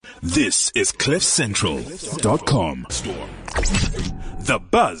This is CliffCentral.com. The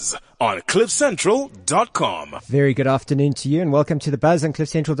Buzz on CliffCentral.com. Very good afternoon to you and welcome to The Buzz on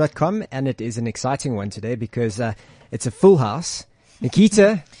CliffCentral.com. And it is an exciting one today because it's a full house.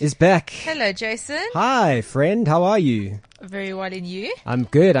 Nikita is back. Hello, Jason. Hi, friend. How are you? Very well, and you? I'm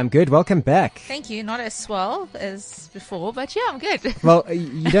good. Welcome back. Thank you. Not as swell as before, but yeah, I'm good. Well,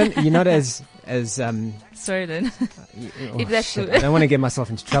 you're not as sorry then. If that's shit, good. I don't want to get myself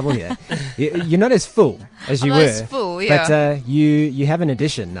into trouble here. You're not as full as you I'm were. not as full, yeah. But you have an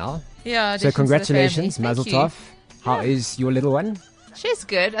addition now. Yeah. So congratulations, Mazel Thank you. Tov. How is your little one? She's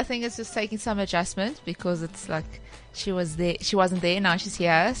good. I think it's just taking some adjustment because it's like she wasn't there. Now she's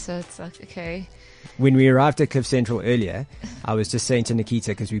here, so it's like okay. When we arrived at Cliff Central earlier, I was just saying to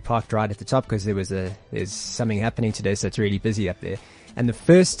Nikita, because we parked right at the top because there's something happening today, so it's really busy up there. And the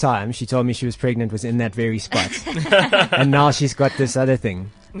first time she told me she was pregnant was in that very spot. And now she's got this other thing.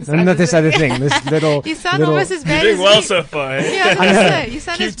 This little... You sound little, almost as bad You're as doing well me. so far. Eh? Yeah, I was gonna say, you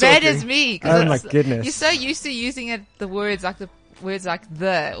sound Keep as bad talking. as me. Oh my goodness. You're so used to using the words like the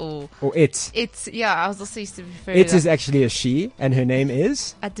or it. it's. Yeah, I was also used to refer It to is actually a she, and her name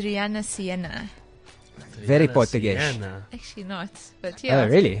is... Adriana Siena. Very Portuguese. Sienna. Actually not, but yeah. Oh,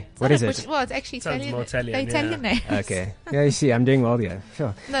 really? It's What not is a it? Portu- Well, it's actually Sounds Italian. more Italian, The Italian name. Okay. Yeah, you see, I'm doing well here.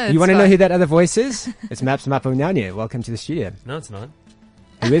 Sure. No, You want to it's know fine. who that other voice is? It's Maps Mapunyanya. Welcome to the studio. No, it's not.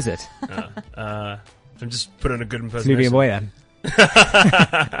 Who is it? I'm just putting a good impersonation. Fluvia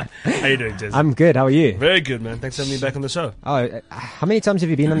Boya. How you doing, Jason? I'm good. How are you? Very good, man. Thanks for having me back on the show. Oh, how many times have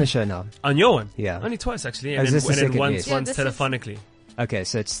you been on the show now? On your one? Yeah. Only twice, actually. Oh, is this the second? once, Yes. Yeah, once this is- telephonically. Okay,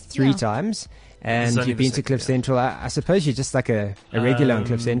 so it's three Yeah. times. This And is only you've the been to second, Cliff yeah. Central. I suppose you're just like a regular on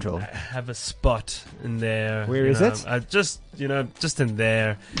Cliff I Central. have a spot in there. Where you is know, it? Just in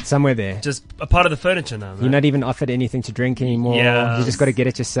there. Somewhere there. Just a part of the furniture now, man. You're not even offered anything to drink anymore. Yeah. You just got to get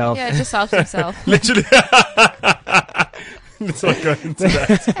it yourself. Yeah, just helps himself. Literally. Let's not go into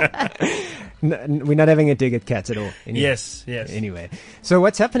that. We're not having a dig at cats at all. Yes. Anyway. So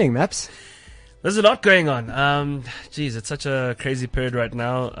what's happening, Maps? There's a lot going on. Geez, it's such a crazy period right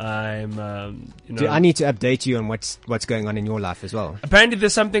now. I'm, I need to update you on what's going on in your life as well. apparently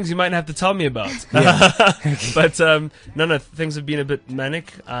there's some things you might have to tell me about. But, no, things have been a bit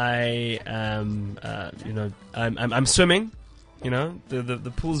manic. I am, I'm swimming,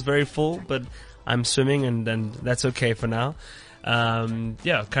 the pool's very full, but I'm swimming and that's okay for now.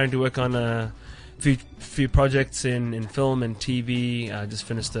 Currently work on a few projects in film and TV. I just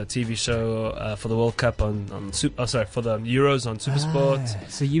finished a TV show for the World Cup for the Euros on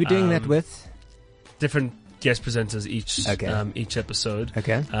Supersport. So you were doing that with? Different guest presenters each episode.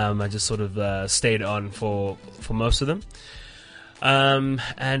 Okay. I just sort of stayed on for most of them.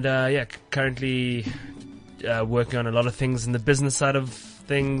 Currently working on a lot of things in the business side of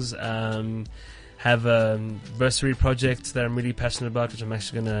things. Have a bursary project that I'm really passionate about, which I'm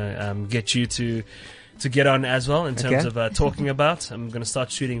actually going to get you to get on as well in terms of talking about. I'm going to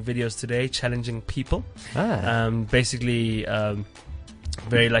start shooting videos today, challenging people. Basically,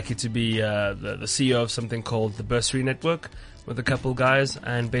 very lucky to be the CEO of something called the Bursary Network with a couple guys.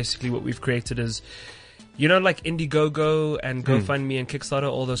 And basically what we've created is, like Indiegogo and GoFundMe and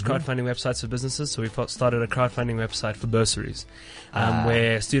Kickstarter, all those crowdfunding websites for businesses. So we've started a crowdfunding website for bursaries,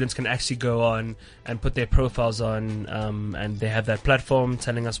 where students can actually go on and put their profiles on, and they have that platform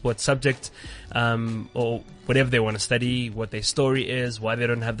telling us what subject, or whatever they want to study, what their story is, why they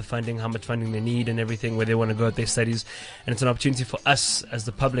don't have the funding, how much funding they need and everything, where they want to go at their studies. And it's an opportunity for us as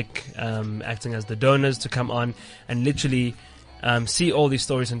the public, acting as the donors, to come on and literally see all these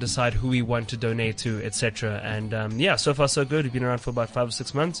stories and decide who we want to donate to, etc. And so far so good. We've been around for about 5 or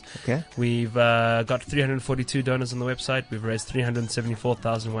 6 months. Okay. We've got 342 donors on the website. We've raised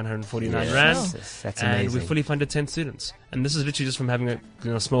 374,149 rand. That's And amazing. we fully funded 10 students. And this is literally just from having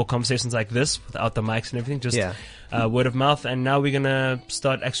small conversations like this without the mics and everything, just word of mouth. And now we're going to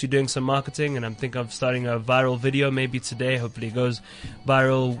start actually doing some marketing, and I'm thinking of starting a viral video maybe today. Hopefully it goes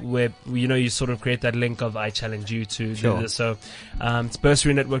viral, where you sort of create that link of I challenge you to do this. So it's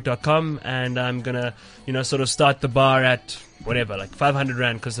bursarynetwork.com, and I'm going to sort of start the bar at whatever, like 500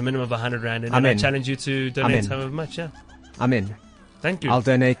 rand, because the minimum of 100 rand, and then I challenge you to donate however much. I'm in. Thank you.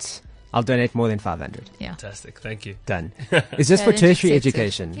 I'll donate more than 500. Yeah. Fantastic. Thank you. Done. Is this for Challenge tertiary accepted.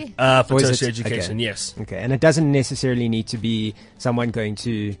 education? Yeah. For Or is tertiary it- education, okay. yes. Okay, and it doesn't necessarily need to be someone going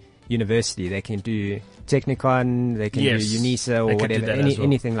to university. They can do Technicon, they can Yes, do UNISA or they could do whatever, that as well.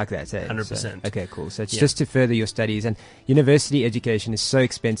 anything like that. 100%. So, okay, cool. So it's Yeah. just to further your studies, and university education is so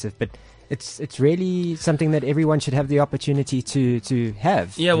expensive, but it's really something that everyone should have the opportunity to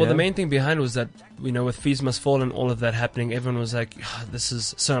have. Yeah, well, you the know? main thing behind was that, with Fees Must Fall and all of that happening, everyone was like, this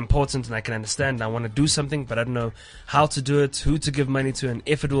is so important and I can understand. And I want to do something, but I don't know how to do it, who to give money to, and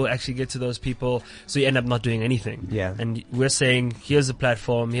if it will actually get to those people. So you end up not doing anything. Yeah. And we're saying, here's a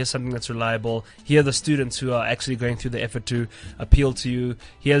platform, here's something that's reliable. Here are the students who are actually going through the effort to appeal to you.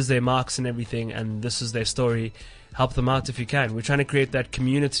 Here's their marks and everything, and this is their story. Help them out if you can. We're trying to create that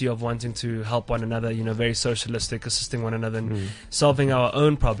community of wanting to help one another, very socialistic, assisting one another and solving our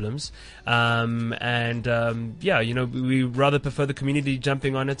own problems. We rather prefer the community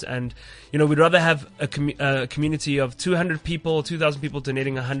jumping on it, and, we'd rather have a community of 200 people, 2,000 people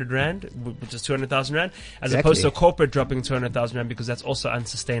donating 100 Rand, which is 200,000 Rand, as opposed to a corporate dropping 200,000 Rand, because that's also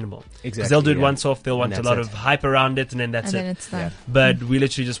unsustainable. Exactly. Because they'll do it yeah. once off, they'll want a that's lot it. of hype around it, and then that's And it. then it's done. But we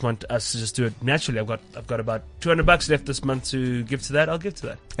literally just want us to just do it naturally. I've got about $200 left this month to give to that. I'll give to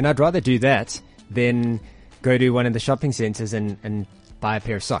that. And I'd rather do that than go to one of the shopping centers and buy a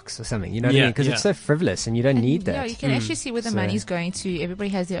pair of socks or something. You know what I Yeah, mean? Because yeah. it's so frivolous and you don't need that. Yeah, you can actually see where the So- money's going to. Everybody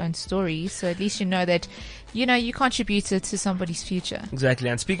has their own story, so at least you know that, you contributed to somebody's future. Exactly.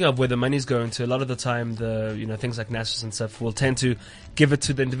 And speaking of where the money's going to, a lot of the time, things like NASFAS and stuff will tend to give it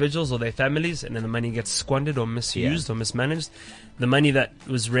to the individuals or their families, and then the money gets squandered or misused or mismanaged. The money that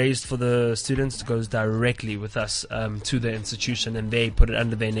was raised for the students goes directly with us to the institution, and they put it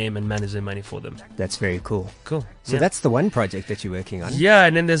under their name and manage their money for them. That's very cool. Cool. So that's the one project that you're working on. Yeah,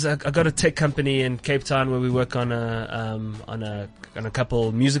 and then I got a tech company in Cape Town where we work on a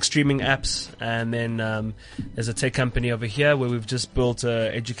couple music streaming apps, and then there's a tech company over here where we've just built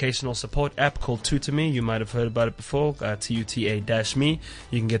an educational support app called Tutor.me. You might have heard about it before. TUTA-me.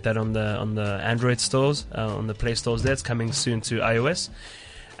 You can get that on the Android stores, on the Play stores. There, it's coming soon to iOS.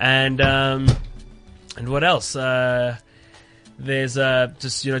 And what else? There's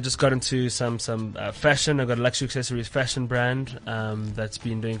just got into some fashion. I've got a luxury accessories fashion brand that's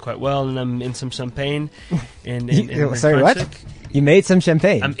been doing quite well, and I'm in some champagne. Sorry, what? You made some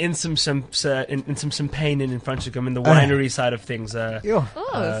champagne? I'm in some champagne in Franschhoek. I'm in the winery side of things. So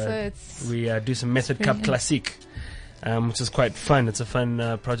it's We do some Method Cup very Classique, which is quite fun. It's a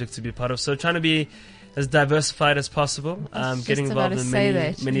fun project to be part of. So trying to be as diversified as possible, getting just about involved to in say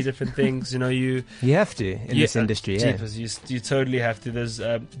that. many different things. You have to in this industry. Yeah. jeepers, you totally have to. There's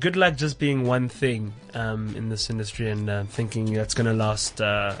good luck just being one thing in this industry and thinking that's going to last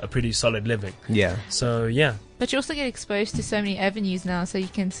a pretty solid living. Yeah. So yeah. But you also get exposed to so many avenues now, so you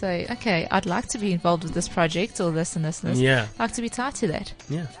can say, okay, I'd like to be involved with this project or this and this and this. Yeah. I'd like to be tied to that.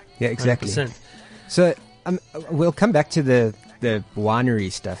 Yeah. Yeah, exactly. 100%. So we'll come back to the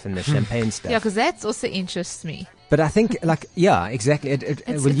winery stuff and the champagne stuff. Yeah, because that also interests me. But I think, exactly.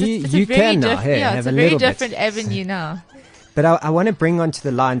 You very can now, yeah, have it's a a very little different bit. avenue now. But I want to bring onto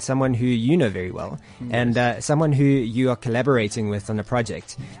the line someone who you know very well, and someone who you are collaborating with on a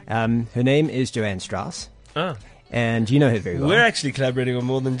project. Her name is Joanne Strauss, Oh. and you know her very well. We're actually collaborating on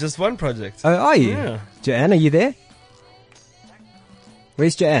more than just one project. Oh, are you? Yeah. Joanne, are you there?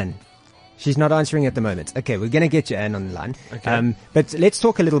 Where's Joanne? She's not answering at the moment. Okay, we're going to get Joanne on the line. Okay. But let's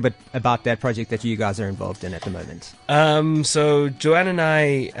talk a little bit about that project that you guys are involved in at the moment. So Joanne and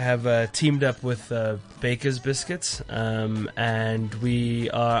I have teamed up with Baker's Biscuits, and we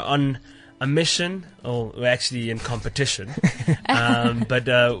are on a mission. Oh, we're actually in competition. I'm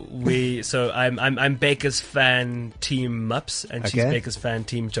Baker's fan team Mups, and she's Okay. Baker's fan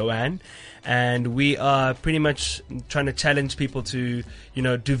team Joanne. And we are pretty much trying to challenge people to,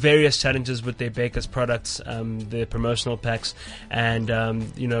 do various challenges with their Baker's products, their promotional packs. And,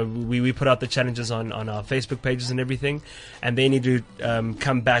 we put out the challenges on our Facebook pages and everything. And they need to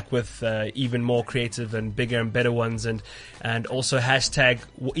come back with even more creative and bigger and better ones. And also hashtag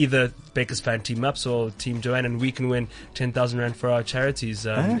either Baker's Fan Team Ups or Team Joanne. And we can win 10,000 Rand for our charities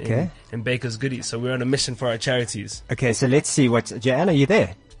Okay. in Baker's Goodies. So we're on a mission for our charities. Okay, so let's see Joanne, are you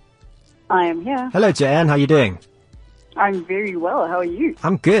there? I am here. Hello, Joanne. How are you doing? I'm very well. How are you?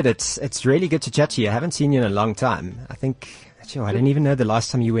 I'm good. It's really good to chat to you. I haven't seen you in a long time. I think, I didn't even know the last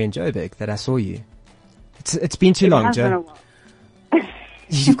time you were in Joburg that I saw you. It's been too long, It has been a Joe. while.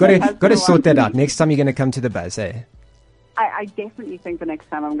 You've got It has to been a sort while. that out. Next time you're going to come to the buzz, eh? I definitely think the next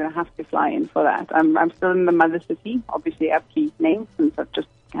time I'm going to have to fly in for that. I'm still in the mother city, obviously Abki's name, since I've just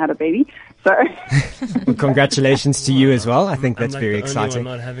had a baby. So Well, congratulations to you as well. I think that's I'm like very the only exciting.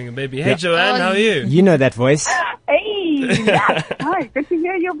 one not having a baby. Hey, Yeah. Joanne, how are you? You know that voice. hey, yes. Hi, good to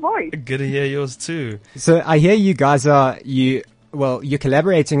hear your voice. Good to hear yours too. So I hear you guys you're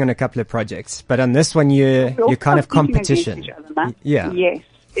collaborating on a couple of projects, but on this one you're We're kind of competing competition. against each other, man. Yeah. Yes.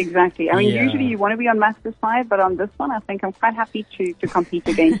 Exactly. I mean, Yeah. usually you want to be on Matt's side, but on this one, I think I'm quite happy to compete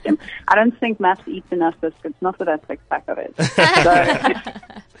against him. I don't think Matt eats enough biscuits, not with that six-pack of it.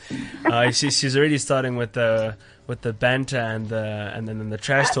 So, She's already starting with the banter and then the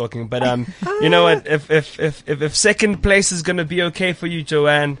trash talking. But you know what? If second place is gonna be okay for you,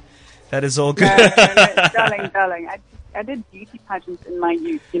 Joanne, that is all good. no, darling. I did beauty pageants in my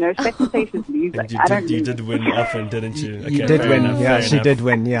youth. You know, second place is losing. You did win often, didn't you? Okay, You did fair win. enough, Yeah, fair she enough. did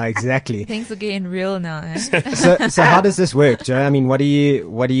win. Yeah, exactly. Things are getting real now. Eh? So how does this work, Joe? I mean, what do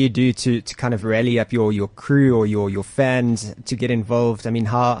you do to kind of rally up your crew or your fans to get involved? I mean,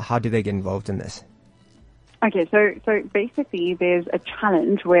 how do they get involved in this? Okay, so basically there's a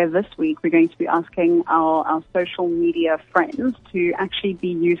challenge where this week we're going to be asking our social media friends to actually be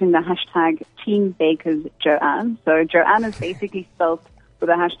using the hashtag Team Bakers Joanne. So Joanne is basically spelled with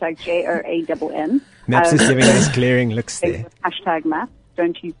the hashtag JOANN. Maps is giving us glaring looks there. Hashtag Maps.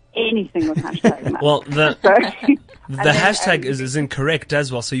 Don't use anything with hashtag Maps. Well, the then, hashtag is incorrect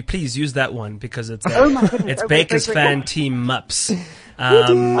as well, so you please use that one because it's Oh my goodness. it's Okay, Baker's wait. Fan Team Mups.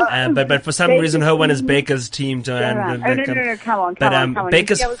 But for some reason her one is Baker's Team Joanne. No, come on. But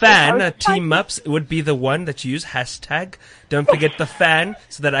Baker's I was Fan trying Team Mups would be the one that you use hashtag. Don't forget the fan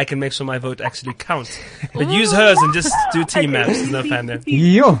so that I can make sure my vote actually counts. But use hers and just do Team Maps. There's no fan there.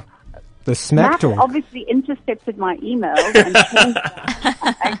 Yo, the smack Matt talk. obviously intercepted my email and changed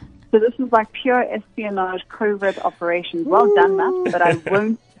that. So this is like pure espionage, covert operations. Well done, Matt, but I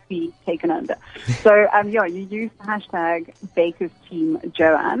won't be taken under. So, you use the hashtag Baker's Team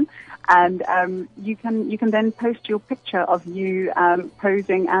Joanne, and you can then post your picture of you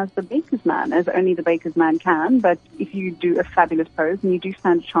posing as the Baker's Man, as only the Baker's Man can. But if you do a fabulous pose, and you do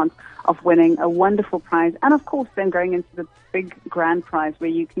stand a chance of winning a wonderful prize, and of course then going into the big grand prize where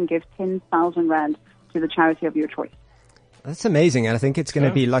you can give 10,000 rand to the charity of your choice. That's amazing, and I think it's going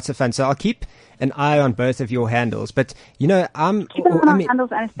to be lots of fun. So I'll keep an eye on both of your handles. But keep an eye on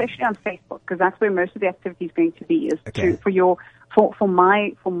handles, and especially on Facebook, because that's where most of the activity is going to be. Is Okay. for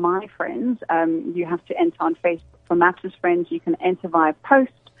my friends, you have to enter on Facebook. For Maps' friends, you can enter via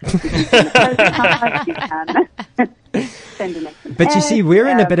post. You can send a postcard, you can send an SMS. But you see, we're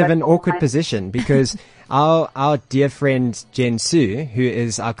in a bit of but an for awkward my- position because our dear friend Jen Sue, who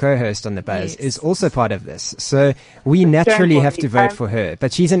is our co-host on The Buzz, Yes. is also part of this. So we naturally have to vote for her.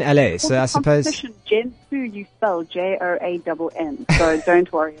 But she's in LA, so I suppose... Competition, Jen Sue, you spell JOANN, so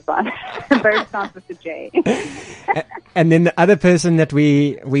don't worry about it. Both starts with the J. And then the other person that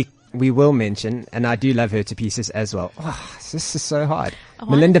we will mention, and I do love her to pieces as well. Oh, this is so hard.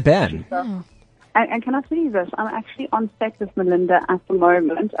 Melinda Bam. And can I tell you this? I'm actually on set with Melinda at the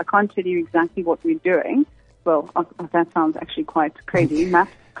moment. I can't tell you exactly what we're doing. Well, that sounds actually quite crazy. Matt,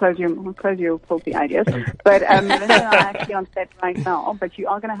 close your filthy ideas. But Melinda and I are actually on set right now. But you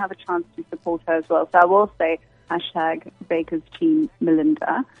are going to have a chance to support her as well. So I will say hashtag Baker's Team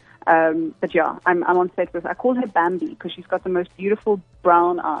Melinda. But yeah, I'm on set with. I call her Bambi because she's got the most beautiful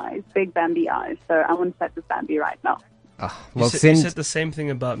brown eyes, big Bambi eyes. So I'm on set with Bambi right now. Well, You said the same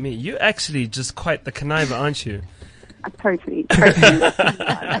thing about me. You're actually just quite the conniver, aren't you? Totally.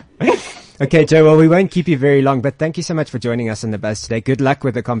 Okay, Joe, well, we won't keep you very long, but thank you so much for joining us on The Buzz today. Good luck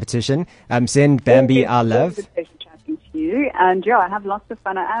with the competition. Send Bambi our love. It's a pleasure chatting to you. And yeah, I have lots of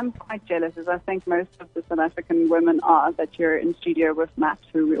fun. I am quite jealous, as I think most of the South African women are, that you're in studio with Matt,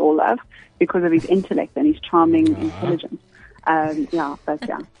 who we all love, because of his intellect and his charming intelligence.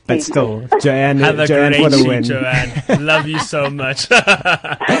 But still, Joanne Have a for great the shoot, win. Joanne. Love you so much.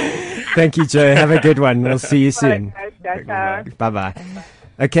 Thank you, Joe. Have a good one. We'll see you soon. Bye-bye.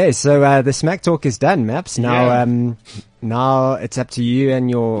 Okay, so the Smack Talk is done, Maps. Now, now it's up to you and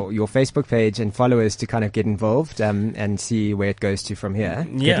your Facebook page and followers to kind of get involved and see where it goes to from here.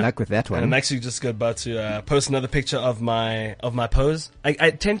 Yeah. Good luck with that one. And I'm actually just about to post another picture of my pose. I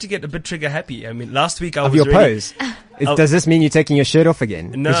tend to get a bit trigger happy. I mean, last week I Of was your already, pose. Does this mean you're taking your shirt off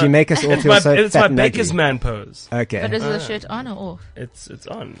again? No, Because you make us all it's feel my, so it's fat my and Baker's ugly. Man pose. Okay. But is the shirt on or off? It's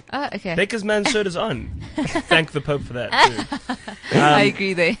on. Oh, okay. Baker's Man shirt is on. Thank the Pope for that too. I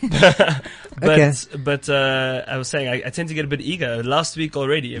agree there. But I was saying I tend to get a bit eager. Last week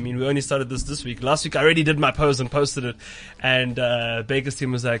already. I mean, we only started this week. Last week I already did my pose and posted it, and Baker's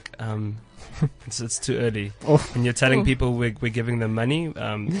team was like, it's too early. And you're telling people we're giving them money.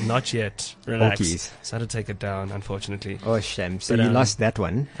 Not yet. Relax. Orkies. So I had to take it down, unfortunately. Oh, shame. So But, you lost that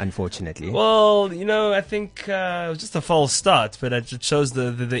one, unfortunately. Well, I think it was just a false start, but it shows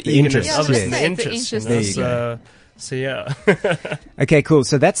the eagerness, interest, obviously yes. the interest. There you go. So yeah. Okay, cool.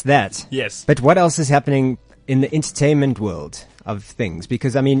 So that's that. Yes. But what else is happening in the entertainment world of things?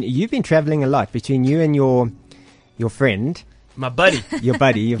 Because, I mean, you've been traveling a lot between you and your friend, My buddy. your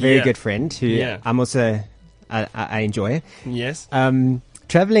buddy, your very Yeah. good friend, who Yeah. I'm also, I enjoy. Yes.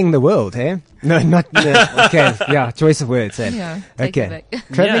 Traveling the world, eh? No, not, okay, yeah, choice of words, eh? Yeah, take it Okay. back.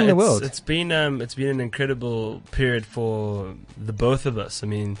 Traveling the it's- world. It's been an incredible period for the both of us. I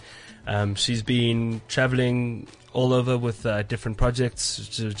mean, she's been traveling all over with different projects.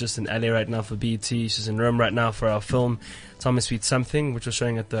 She's just in LA right now for BET. She's in Rome right now for our film Thomas Sweet Something, which we're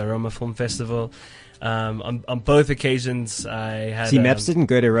showing at the Roma Film Festival. On both occasions, I had See, Maps didn't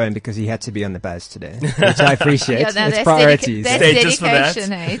go to Rome because he had to be on the buzz today, which I appreciate. Yeah, no, it's that's priorities. That's Stay just for that.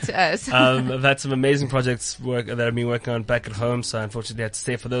 dedication, hey, to us. I've had some amazing projects that I've been working on back at home, so I unfortunately had to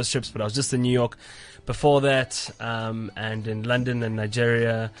stay for those trips. But I was just in New York before that, and in London and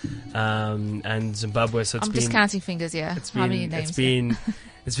Nigeria, and Zimbabwe. So it's I'm been just counting fingers, yeah. How many names?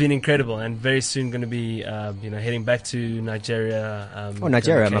 it's been incredible, and very soon going to be heading back to Nigeria.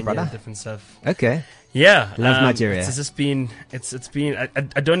 Nigeria, Kenya, my brother. different stuff. Okay. Yeah, Love Nigeria. It's just been.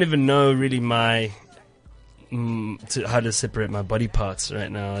 I don't even know really how to separate my body parts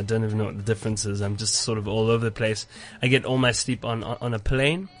right now. I don't even know what the difference is. I'm just sort of all over the place. I get all my sleep on a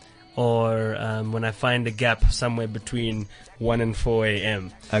plane, or when I find a gap somewhere between 1 and 4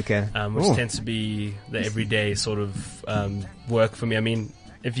 a.m. Okay. Which Ooh. tends to be the everyday sort of work for me. I mean,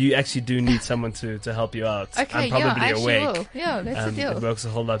 if you actually do need someone to help you out, Okay, I'm yeah, I probably actually awake. will. Yeah, that's the It deal. works a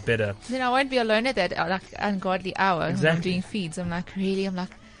whole lot better. Then I won't be alone at that ungodly hour when I'm Exactly. doing feeds. I'm like, really? I'm like,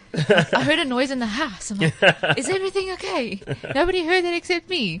 I heard a noise in the house. I'm like, is everything okay? Nobody heard that except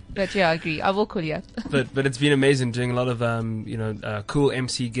me. But yeah, I agree. I will call you up. But it's been amazing doing a lot of cool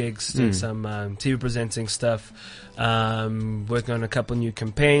MC gigs, doing some TV presenting stuff, working on a couple new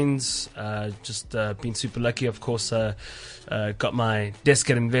campaigns. Been super lucky, of course. Got my desk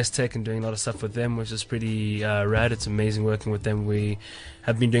at Investec and doing a lot of stuff with them, which is pretty rad. It's amazing working with them. We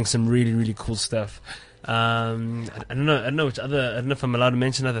have been doing some really, really cool stuff. I don't know if I'm allowed to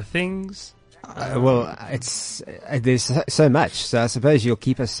mention other things. Well, it's there's so much, so I suppose you'll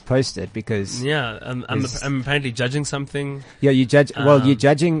keep us posted because Yeah, I'm apparently judging something. you judge. Well, you're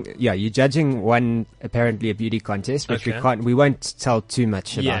judging one apparently a beauty contest, which Okay. we won't tell too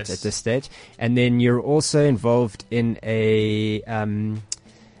much about Yes. at this stage. And then you're also involved in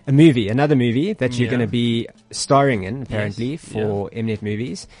another movie that you're Yeah. going to be starring in apparently Yes. for Mnet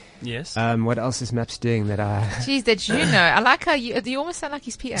Movies. Yes. What else is Maps doing that I? Jeez, that you know. I like how you almost sound like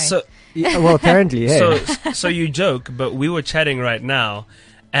his PA. So Yeah, well, apparently, yeah. So you joke, but we were chatting right now,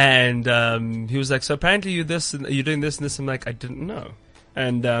 and he was like, "So apparently you're doing this and this." I'm like, "I didn't know."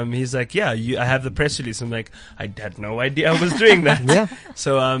 And he's like, "Yeah, I have the press release." I'm like, "I had no idea I was doing that." Yeah.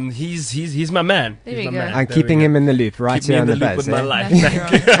 So he's my man. There He's we my go. man. I'm There we keeping go. him in the loop right Keep me here in on the the loop buzz. with my eh? life. Nothing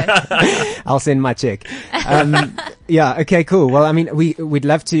wrong with that. I'll send my check. Yeah, okay, cool. Well, I mean, we'd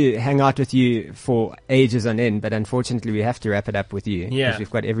love to hang out with you for ages on end, but unfortunately we have to wrap it up with you. Yeah. Because we've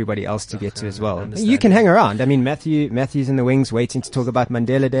got everybody else to get to as well. understand. You can hang around. I mean, Matthew's in the wings waiting to talk about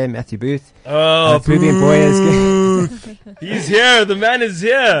Mandela Day. Matthew Booth. Oh, Booby and Boy is he's here. The man is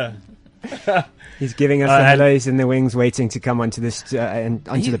here. he's giving us the hello. He's in the wings waiting to come onto this and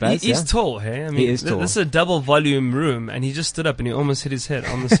onto the buzz. He's yeah? tall, hey? I mean, He is tall. This is a double volume room, and he just stood up and he almost hit his head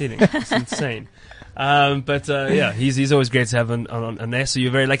on the ceiling. It's insane. Yeah, he's always great to have on there. So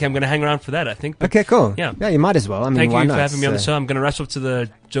you're very lucky. I'm going to hang around for that, I think. But Okay, cool. Yeah. Yeah, you might as well. I mean, thank why you not? for having me on the So, show. I'm going to rush off to the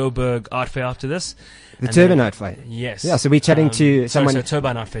Joburg Art Fair after this. The And Turban then- Art Fight. Yes. Yeah, so we're chatting to someone. Sorry,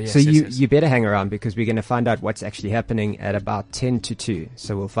 Turbine Art Fair, yes. So yes. you better hang around because we're going to find out what's actually happening at about 10 to 2.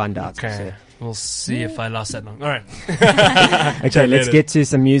 So we'll find out. Okay. We'll see if I last that long. All right. So, okay, let's later. get to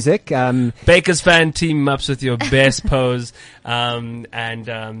some music. Baker's Fan team ups with your best pose.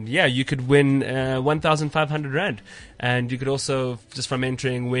 You could win 1,500 Rand. And you could also, just from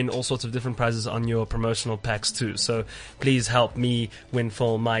entering, win all sorts of different prizes on your promotional packs too. So please help me win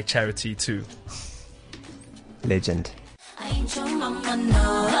for my charity too. Legend. Ain't your mama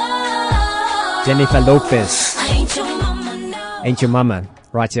no. Jennifer Lopez. Ain't your mama no. Ain't Your Mama.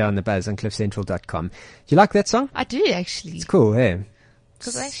 Right here on the buzz on cliffcentral.com. Do you like that song? I do actually. It's cool, hey?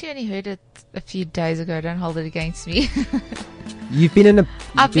 Because I actually only heard it a few days ago. Don't hold it against me. You've been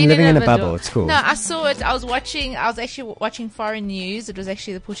I've been living in a middle. bubble. It's cool. No, I saw it. I was actually watching foreign news. It was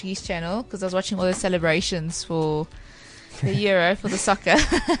actually the Portuguese channel because I was watching all the celebrations for the Euro, for the soccer.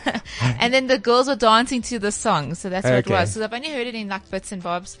 And then the girls were dancing to the song. So that's what it Okay. was. So I've only heard it in like bits and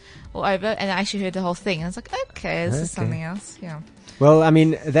bobs all over. And I actually heard the whole thing. And I was like, okay, this is Okay. something else. Yeah. Well, I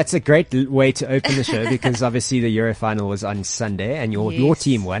mean, that's a great way to open the show because obviously the Euro final was on Sunday and your Yes.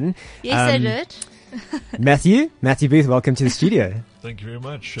 team won. Yes, I Um, did. Matthew Booth, welcome to the studio. Thank you very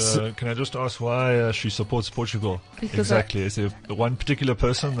much. Can I just ask why she supports Portugal? Because Exactly. Is there one particular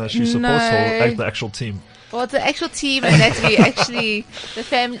person that she supports or the actual team? Well, the actual team, and that we actually the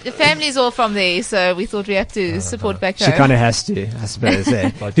family is all from there, so we thought we have to support back She home. kind of has to, I suppose.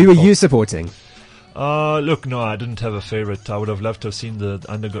 Eh? By Who were default. you supporting? Look, no, I didn't have a favorite. I would have loved to have seen the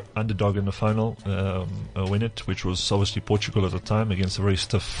underdog in the final win it, which was obviously Portugal at the time against a very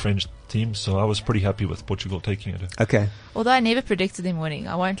stiff French team. So I was pretty happy with Portugal taking it. Okay. Although I never predicted them winning,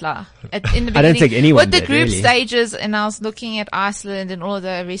 I won't lie. In the beginning, I don't think anyone with the did, group really. stages, and I was looking at Iceland and all of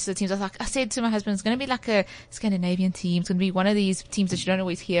the rest of the teams. I said to my husband, "It's going to be like a Scandinavian team. It's going to be one of these teams that you don't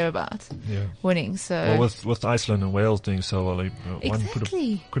always hear about Yeah. winning." So Well, with Iceland and Wales doing so well, one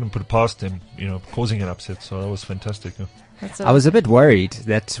Exactly. couldn't put it past them, causing an upset. So that was fantastic. Yeah. that's I was a bit worried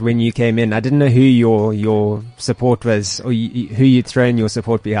that when you came in, I didn't know who your support was or who you'd thrown your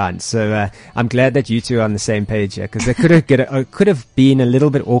support behind. So I'm glad that you two are on the same page here, because it could have been a little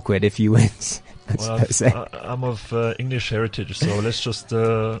bit awkward if you weren't. Well, I'm of English heritage, so let's just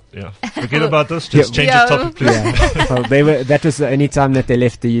forget about this. Just change Yeah. the topic, please. Yeah. Well, that was the only time that they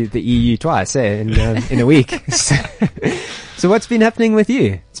left the EU twice, in a week. So what's been happening with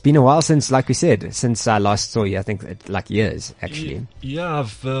you? It's been a while since, like we said, since I last saw you. I think like years, actually. Yeah,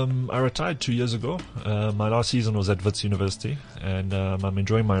 I retired 2 years ago. My last season was at Wits University, and I'm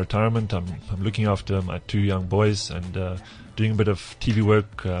enjoying my retirement. I'm looking after my 2 young boys and doing a bit of TV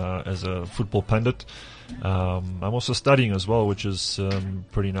work as a football pundit. I'm also studying as well, which is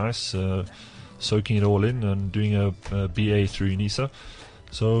pretty nice. Soaking it all in and doing a BA through UNISA.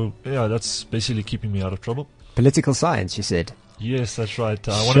 So yeah, that's basically keeping me out of trouble. Political science, you said. Yes, that's right.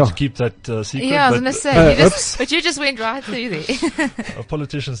 I Sure. wanted to keep that secret. Yeah, I was but going to say, oops. but you just went right through there.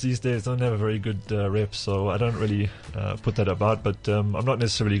 politicians these days don't have a very good rep, so I don't really put that about. But I'm not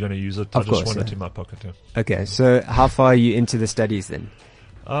necessarily going to use it. Of I just course, want yeah. it in my pocket. Yeah. Okay, so how far are you into the studies then?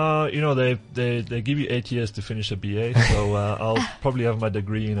 They give you 8 years to finish a BA, so I'll probably have my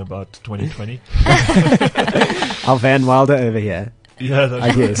degree in about 2020. Our Van Wilder over here. Yeah, that's I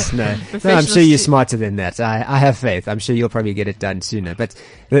right. guess. No, I'm Professional sure you're stu- smarter than that. I have faith. I'm sure you'll probably get it done sooner. But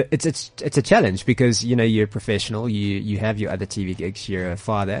it's a challenge because, you're a professional. You have your other TV gigs. You're a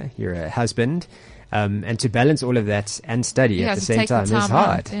father. You're a husband. And to balance all of that and study Yeah, at the to same take time the is time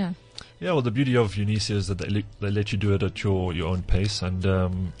hard. out, yeah. Yeah, well, the beauty of UNISA is that they let you do it at your own pace, and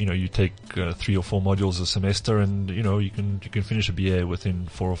you take 3 or 4 modules a semester, and you can finish a BA within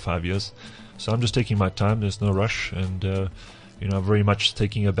 4 or 5 years. So I'm just taking my time. There's no rush, and very much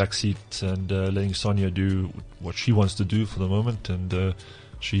taking a back seat and letting Sonia do what she wants to do for the moment, and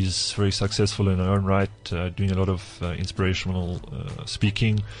she's very successful in her own right, doing a lot of inspirational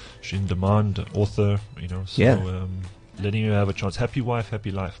speaking. She's in demand, author, so. Yeah. Letting you have a chance. Happy wife,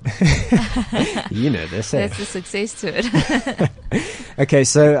 happy life. You know this. Eh? That's the success to it. Okay,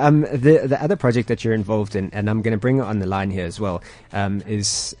 so the other project that you're involved in, and I'm going to bring it on the line here as well,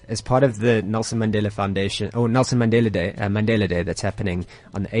 is as part of the Nelson Mandela Foundation or Nelson Mandela Day that's happening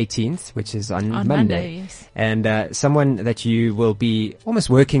on the 18th, which is on Monday. Yes. And someone that you will be almost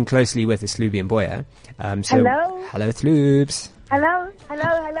working closely with is Slubi Mboya. Hello? Hello, Sloobs. Hello,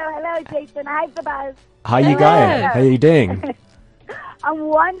 Jason. Hi, Sabaz. How you going? How are you doing? I'm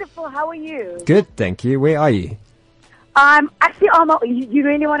wonderful. How are you? Good, thank you. Where are you? Actually, you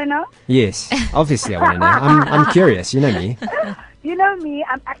really want to know? Yes, obviously I want to know. I'm curious. You know me. You know me.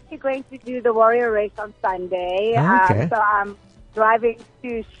 I'm actually going to do the Warrior Race on Sunday. Oh, okay. So I'm driving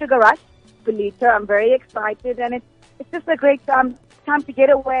to Sugar Rush, Belito. I'm very excited, and it's just a great time to get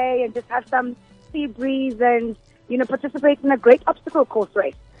away and just have some sea breeze and participate in a great obstacle course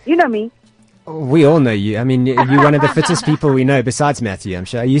race. You know me. We all know you. I mean, you're one of the fittest people we know, besides Matthew, I'm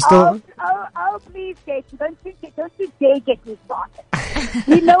sure. Are you still... Oh, please, Jason. Don't you dare get me started.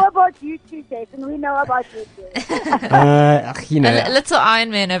 We know about you too, Jason. We know about you too. A little Iron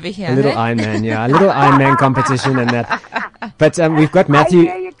Man over here. A little eh? Iron Man, yeah. A little Iron Man competition and that. But we've got Matthew... I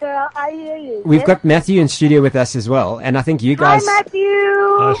hear you, girl. I hear you. We've Yes? got Matthew in studio with us as well, and I think you Hi, guys... Matthew.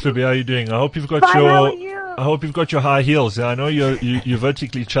 Hi, Shubi, how are you doing? I hope you've got Fine, your... how are you? I hope you've got your high heels. Yeah, I know you're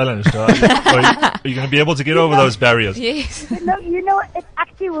vertically challenged. Are you going to be able to get over those barriers? Yes. You know, it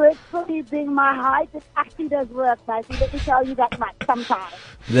actually works for me being my height. It actually does work, Matthew. Let me tell you that much sometimes.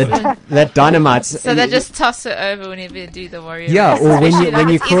 That dynamite... So they just toss it over whenever you do the warrior. Yeah, race. or when Especially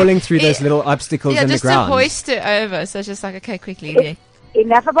you're it's crawling easy. through those little obstacles Yeah, in the just to ground. hoist it over. So it's just like, okay, quickly. Yeah.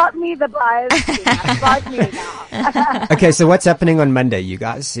 Enough about me, the buzz. Enough about me now. Okay, so what's happening on Monday, you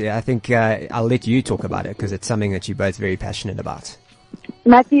guys? Yeah, I think I'll let you talk about it because it's something that you're both very passionate about.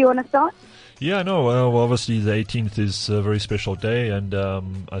 Matthew, you want to start? Yeah, no, well, obviously the 18th is a very special day, and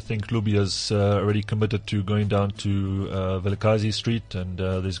I think Luby has already committed to going down to Vilakazi Street, and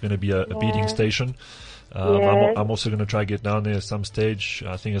there's going to be a beating station. I'm also going to try get down there at some stage.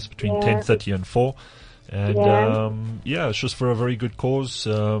 I think it's between 10:30 and 4. And it's just for a very good cause.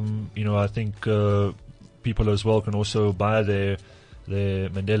 I think people as well can also buy their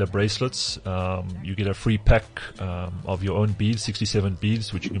Mandela bracelets. You get a free pack of your own beads, 67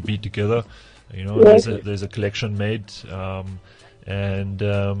 beads, which you can bead together. There's a collection made, and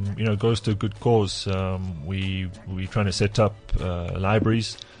it goes to a good cause. We're trying to set up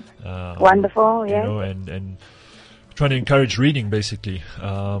libraries. Wonderful, yeah. And trying to encourage reading, basically.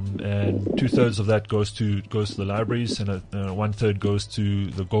 And 2/3 of that goes to the libraries, and 1/3 goes to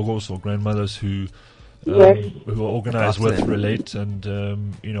the gogos or grandmothers who are organized with Relate, and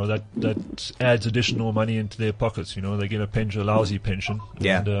that adds additional money into their pockets. They get a lousy pension,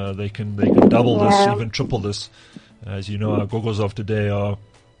 and they can double this, even triple this. As you know, our gogos of today are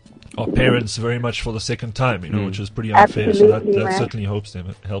parents very much for the second time, which is pretty unfair. Absolutely, so that certainly helps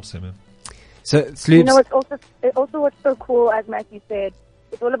them. So, Sloobs, it's also what's so cool, as Matthew said,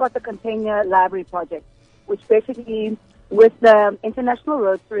 it's all about the Container Library Project, which basically, with the International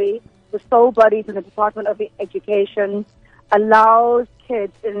Rotary, the soul bodies in the Department of Education, allows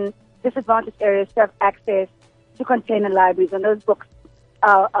kids in disadvantaged areas to have access to container libraries. And those books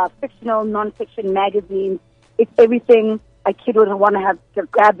are fictional, non-fiction magazines. It's everything a kid would want to have to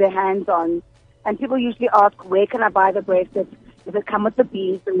grab their hands on. And people usually ask, where can I buy the bracelets? Does it come with the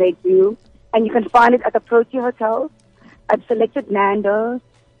beads? And they do. And you can find it at the Protea hotels, at selected Nando's,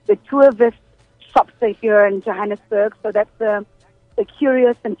 the Tour Vis shops if you're in Johannesburg. So that's the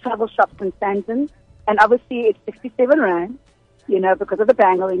Curious and Travel shops in Sandton. And obviously it's 67 Rand, because of the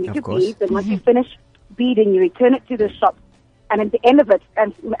bangle. You need your beads. And once you finish beading, you return it to the shop. And at the end of it,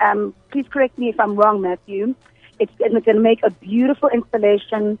 and please correct me if I'm wrong, Matthew, it's going to make a beautiful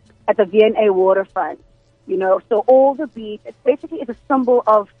installation at the V&A waterfront. So all the beads, it basically is a symbol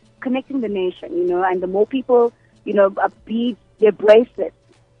of connecting the nation, and the more people, bead their bracelets,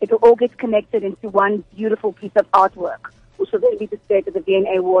 it all gets connected into one beautiful piece of artwork, which will then be displayed at the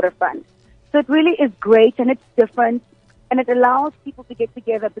V&A waterfront. So it really is great, and it's different, and it allows people to get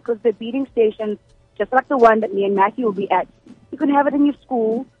together, because the beading stations, just like the one that me and Matthew will be at, you can have it in your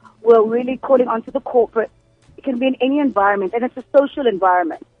school. We're really calling onto the corporate. It can be in any environment, and it's a social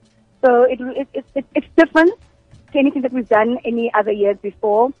environment. So it's different to anything that we've done any other years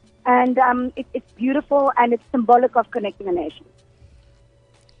before. And it's beautiful, and it's symbolic of connecting a nation.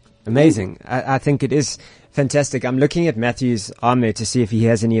 Amazing. I think it is fantastic. I'm looking at Matthew's arm there to see if he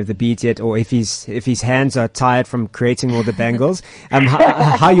has any of the beads yet, or if his hands are tired from creating all the bangles.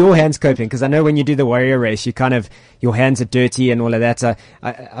 How are your hands coping? Because I know when you do the warrior race, your hands are dirty and all of that.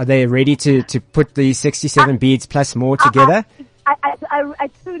 Are they ready to put the 67 beads plus more together? I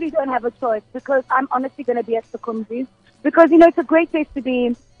truly don't have a choice, because I'm honestly going to be at the Kumzis, because it's a great place to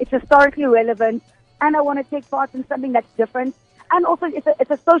be. It's historically relevant, and I want to take part in something that's different. And also,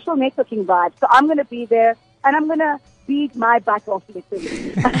 it's a social networking vibe. So I'm going to be there, and I'm going to beat my butt off,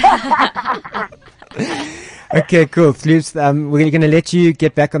 literally. Okay, cool. Sloobs, we're going to let you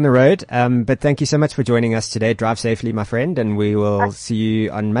get back on the road. But thank you so much for joining us today. Drive safely, my friend, and we will see you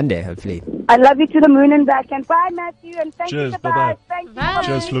on Monday, hopefully. I love you to the moon and back. And bye, Matthew. And thank Cheers, you. bye-bye. Thank you. Bye.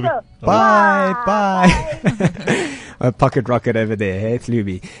 Cheers, Sloobie. Bye. A pocket rocket over there, hey,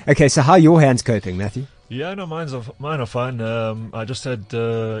 Sloobie. Okay, so how are your hands coping, Matthew? Yeah, no, mine are fine. I just had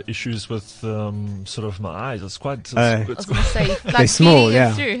issues with sort of my eyes. It's quite. I was going to say, like they're small,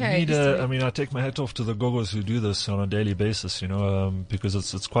 yeah. Through, hey, I take my hat off to the gogos who do this on a daily basis. Because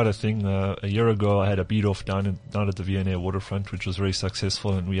it's quite a thing. A year ago, I had a bead off down at the V&A waterfront, which was very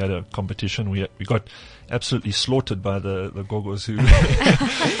successful, and we had a competition. We got absolutely slaughtered by the gogos who.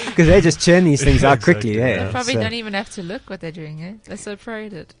 Because they just churn these things out quickly, exactly, yeah. They probably don't even have to look what they're doing, eh? They're so pro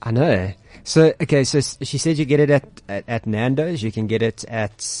at it. I know. So, okay, so she said you get it at Nando's, you can get it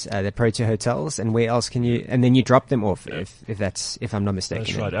at the Protea hotels, and where else can you, and then you drop them off, if I'm not mistaken.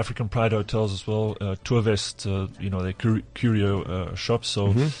 That's right. African Pride hotels as well, Tourvest, they're curio shops.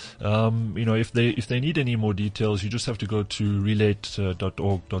 So, if they need any more details, you just have to go to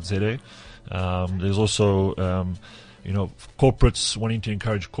relate.org.za. There's also, corporates, wanting to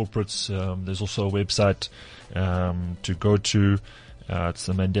encourage corporates. There's also a website to go to. It's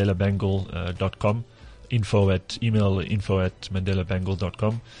the mandelabangle.com. Email info at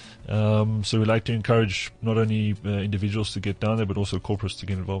mandelabangle.com. So we like to encourage not only individuals to get down there, but also corporates to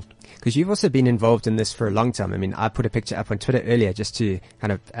get involved. Because you've also been involved in this for a long time. I mean, I put a picture up on Twitter earlier just to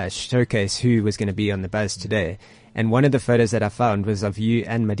kind of showcase who was going to be on the buzz today. And one of the photos that I found was of you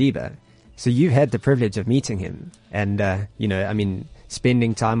and Madiba. So you've had the privilege of meeting him and,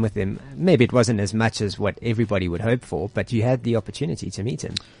 spending time with him. Maybe it wasn't as much as what everybody would hope for, but you had the opportunity to meet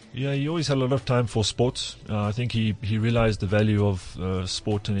him. Yeah, he always had a lot of time for sports. I think he realized the value of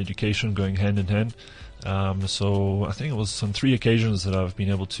sport and education going hand in hand. So I think it was on 3 occasions that I've been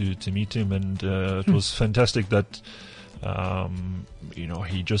able to meet him, and it was fantastic that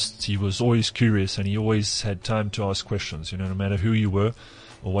he was always curious, and he always had time to ask questions, no matter who you were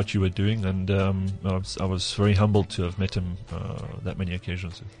or what you were doing. And I was very humbled to have met him that many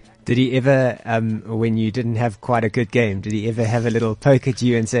occasions. Did he ever, when you didn't have quite a good game, did he ever have a little poke at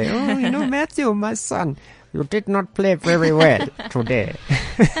you and say, "Oh, Matthew, my son, you did not play very well today"?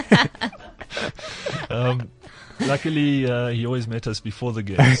 Luckily, he always met us before the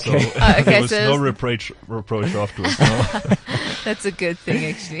game, so there was no reproach afterwards. No. That's a good thing,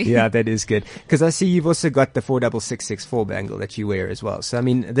 actually. Yeah, that is good. Because I see you've also got the 46664 bangle that you wear as well. So, I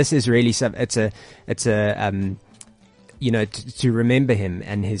mean, this is really to remember him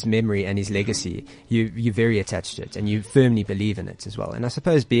and his memory and his legacy, you're very attached to it and you firmly believe in it as well. And I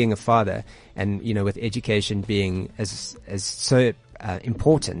suppose being a father and, with education being as so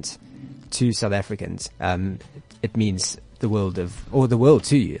important to South Africans, it means the world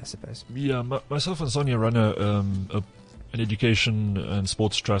to you, I suppose. Yeah, myself and Sonia run an education and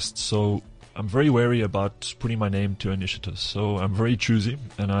sports trust, so I'm very wary about putting my name to initiatives. So I'm very choosy,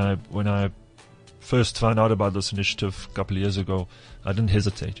 and when I first found out about this initiative a couple of years ago, I didn't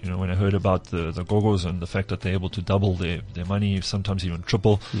hesitate. When I heard about the Gogos and the fact that they're able to double their money, sometimes even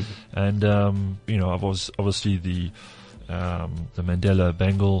triple, and I've obviously the Mandela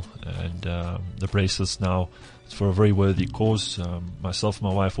bangle and the bracelets now for a very worthy cause. Myself and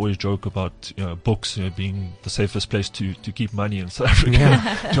my wife always joke about books being the safest place to keep money in South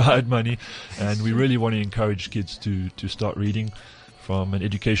Africa, to hide money, and we really want to encourage kids to start reading from an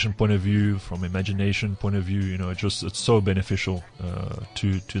education point of view, from imagination point of view. It's so beneficial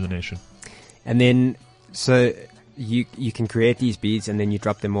to the nation. And then so you can create these beads and then you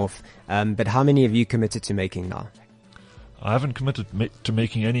drop them off, but how many have you committed to making now? I haven't committed to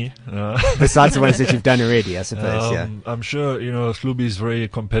making any. Besides the ones that you've done already, I suppose, yeah. I'm sure, Slubi is very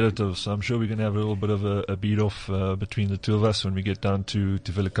competitive, so I'm sure we can have a little bit of a beat off between the two of us when we get down to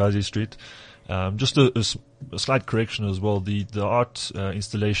Vilakazi Street. Just a slight correction as well. The art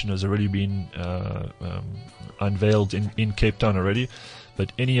installation has already been unveiled in Cape Town already,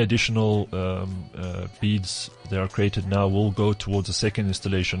 but any additional beads that are created now will go towards a second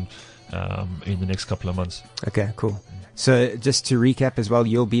installation in the next couple of months. Okay, cool. So just to recap as well,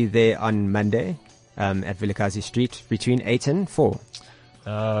 you'll be there on Monday at Vilakazi Street between 8 and 4.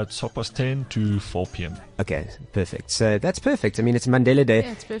 It's 10:30 to 4 p.m. Okay, perfect. So that's perfect. I mean, it's Mandela Day.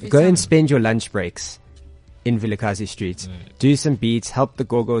 Yeah, it's perfect. Go and spend your lunch breaks in Vilakazi Street. Do some beats, help the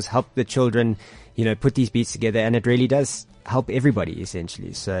Gogos, help the children, put these beats together, and it really does help everybody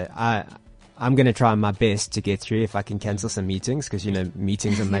essentially. So I'm going to try my best to get through if I can cancel some meetings because,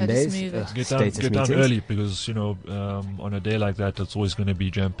 meetings on Mondays. Get down early because, on a day like that, it's always going to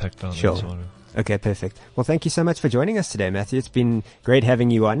be jam-packed down there. So. Okay, perfect. Well, thank you so much for joining us today, Matthew. It's been great having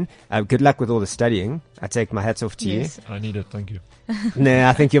you on. Good luck with all the studying. I take my hats off to you. I need it. Thank you. No,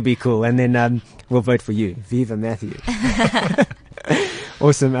 I think you'll be cool. And then we'll vote for you. Viva Matthew.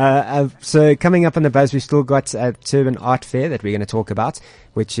 Awesome. So coming up on the Buzz, we've still got a Turban Art Fair that we're going to talk about,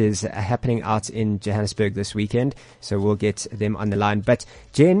 which is happening out in Johannesburg this weekend. So we'll get them on the line. But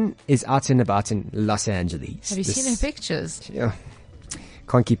Jen is out and about in Los Angeles. Have you seen her pictures? Yeah.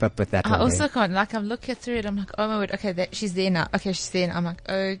 Can't keep up with that one. I also can't. I'm looking through it. I'm like, oh my word. Okay, she's there now. Okay, she's there now. I'm like,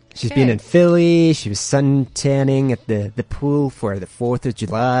 okay. She's been in Philly. She was sun tanning at the pool for the 4th of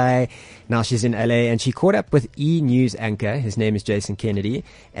July. Now she's in LA and she caught up with E! News anchor. His name is Jason Kennedy.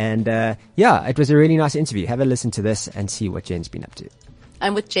 And, it was a really nice interview. Have a listen to this and see what Jen's been up to.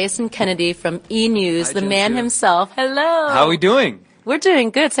 I'm with Jason Kennedy from E! News, the man himself. Hello. How are we doing? We're doing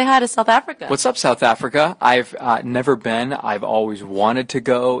good. Say hi to South Africa. What's up, South Africa? I've never been. I've always wanted to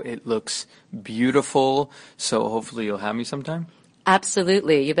go. It looks beautiful. So hopefully you'll have me sometime.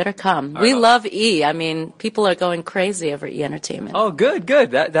 Absolutely. You better come. We love E! I mean, people are going crazy over E! Entertainment. Oh, good.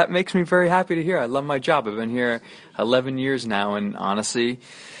 That makes me very happy to hear. I love my job. I've been here 11 years now, and honestly,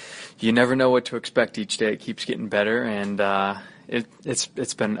 you never know what to expect each day. It keeps getting better, and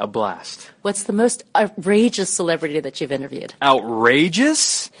it's been a blast. What's the most outrageous celebrity that you've interviewed?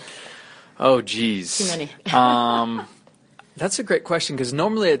 Outrageous? Oh, geez. Too many. That's a great question because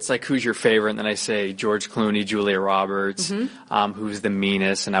normally it's like, who's your favorite? And then I say George Clooney, Julia Roberts, who's the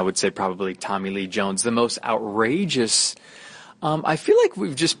meanest, and I would say probably Tommy Lee Jones. The most outrageous, I feel like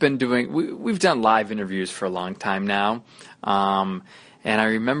we've just been we've done live interviews for a long time now. And I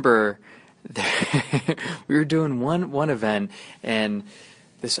remember we were doing one event, and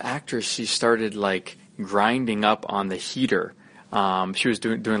this actress, she started like grinding up on the heater. She was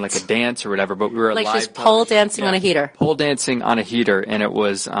doing like a dance or whatever, but we were Like live she's pole dancing on a heater. Pole dancing on a heater, and it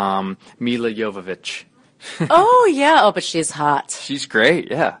was Mila Jovovich. Oh yeah. Oh, but she's hot. She's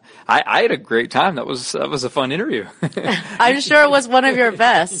great. Yeah, I had a great time. That was a fun interview. I'm sure it was one of your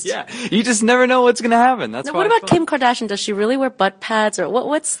best. Yeah, you just never know what's going to happen. That's Now, why what it's about fun. Kim Kardashian? Does she really wear butt pads, or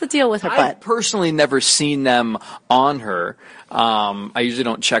what's the deal with her I've butt? personally never seen them on her. I usually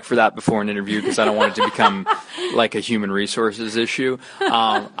don't check for that before an interview because I don't want it to become like a human resources issue.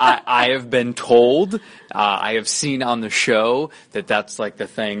 I have been told, I have seen on the show that that's like the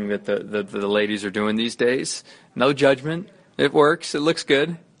thing that the ladies are doing these days. No judgment. It works. It looks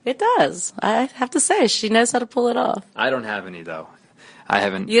good. It does. I have to say, she knows how to pull it off. I don't have any though. I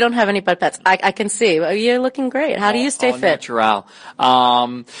haven't. You don't have any butt pads. I can see. Well, you're looking great. How do you stay all fit? Natural.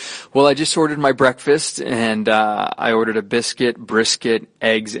 Well, I just ordered my breakfast, and I ordered a biscuit, brisket,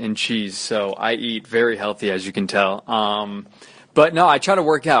 eggs, and cheese. So I eat very healthy, as you can tell. But no, I try to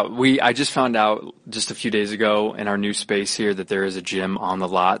work out. I just found out just a few days ago in our new space here that there is a gym on the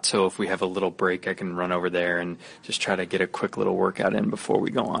lot. So if we have a little break, I can run over there and just try to get a quick little workout in before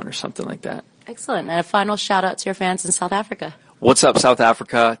we go on or something like that. Excellent. And a final shout out to your fans in South Africa. What's up, South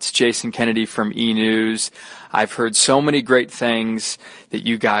Africa? It's Jason Kennedy from E! News. I've heard so many great things, that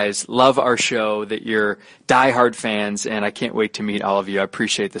you guys love our show, that you're diehard fans, and I can't wait to meet all of you. I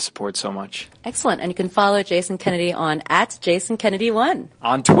appreciate the support so much. Excellent. And you can follow Jason Kennedy on @JasonKennedy1.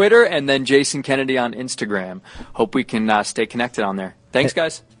 On Twitter, and then Jason Kennedy on Instagram. Hope we can stay connected on there. Thanks,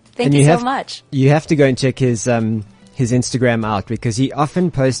 guys. Thank you so much. You have to go and check his Instagram out, because he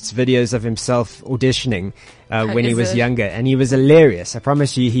often posts videos of himself auditioning when he was younger, and he was hilarious. I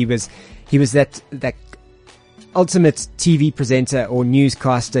promise you, he was that ultimate TV presenter or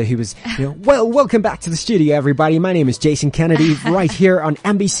newscaster who was, well, welcome back to the studio, everybody. My name is Jason Kennedy, right here on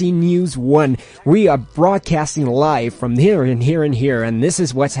NBC News 1. We are broadcasting live from here and here and here, and this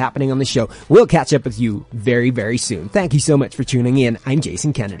is what's happening on the show. We'll catch up with you very, very soon. Thank you so much for tuning in. I'm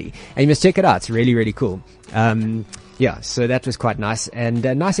Jason Kennedy, and you must check it out. It's really, really cool. Yeah, so that was quite nice, and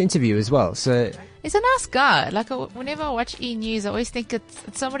a nice interview as well. So he's a nice guy. Like, whenever I watch E! News, I always think it's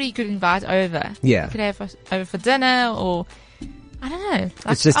somebody you could invite over. Yeah. You could have over for dinner, or I don't know.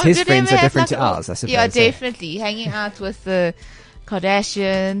 Like, it's just his friends are different to ours, I suppose. Yeah, definitely. Hanging out with the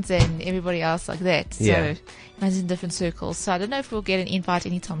Kardashians and everybody else like that. So Yeah. he's in different circles. So I don't know if we'll get an invite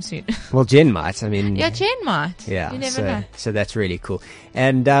anytime soon. Well, Jen might. I mean, Yeah, Jen might. Yeah, You never know. so that's really cool.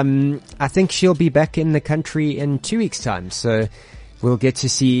 And I think she'll be back in the country in 2 weeks' time. So we'll get to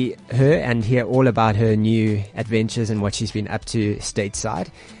see her and hear all about her new adventures and what she's been up to stateside.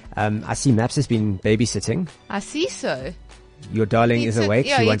 I see Maps has been babysitting. I see so. Your darling is awake.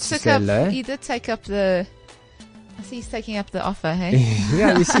 She wants to say hello. He did take up the... I see he's taking up the offer, hey?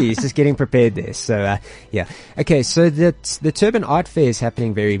 Yeah, you see, he's just getting prepared there. So, yeah. Okay, so the Turban Art Fair is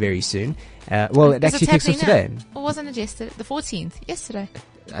happening very, very soon. Well, it Is actually kicks off today. Or wasn't it yesterday? The 14th. Yesterday.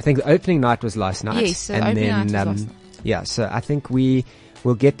 I think the opening night was last night. Yes, so the opening night was last night. Yeah, so I think we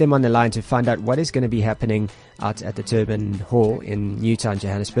will get them on the line to find out what is going to be happening out at the Turban Hall in Newtown,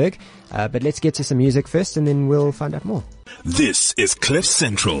 Johannesburg. But let's get to some music first, and then we'll find out more. This is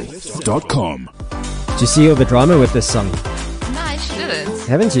CliffCentral.com. Did you see all the drama with this song? No, I didn't.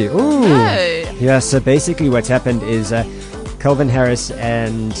 Haven't you? Ooh. No. Yeah, so basically what's happened is Calvin Harris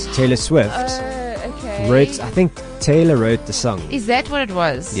and Taylor Swift Okay. wrote, I think Taylor wrote the song. Is that what it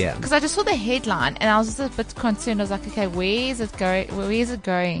was? Yeah. Because I just saw the headline and I was just a bit concerned. I was like, okay, where is it going? Where is it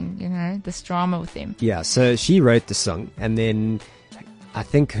going? You know, this drama with them. Yeah, so she wrote the song, and then I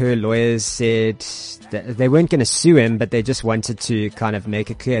think her lawyers said that they weren't going to sue him, but they just wanted to kind of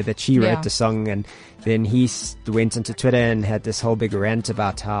make it clear that she wrote Yeah. the song. And then he went onto Twitter and had this whole big rant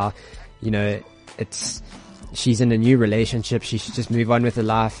about how, she's in a new relationship. She should just move on with her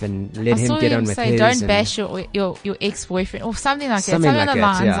life and let him get on with say, his. don't and bash your ex-boyfriend or something like that. something like along the that.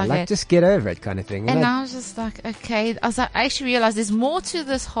 lines Yeah, like that. just get over it, kind of thing. And Like, I was just like, okay. I actually realized there's more to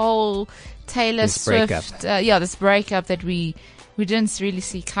this whole Taylor This breakup. Swift, this breakup that we didn't really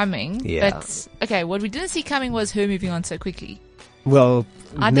see coming. Yeah. But okay, what we didn't see coming was her moving on so quickly. well,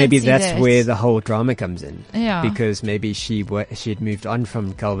 I don't maybe see that's that. where the whole drama comes in. Yeah. Because maybe she had moved on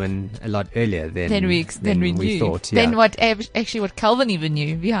from Calvin a lot earlier than we knew. thought. Yeah. Then what Calvin even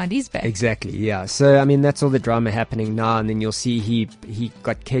knew behind his back. Exactly, yeah. So, I mean, that's all the drama happening now, and then you'll see he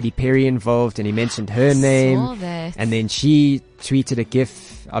got Katy Perry involved, and he mentioned her name, Saw that. and then she tweeted a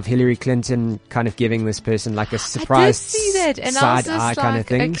gif of Hillary Clinton kind of giving this person like a surprise see that, and I was side just eye kind of like,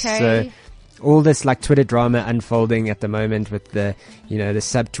 thing. okay. So, all this like Twitter drama unfolding at the moment with the, you know, the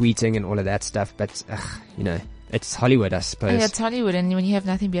subtweeting and all of that stuff. But, you know, it's Hollywood, I suppose. Yeah, it's Hollywood, and when you have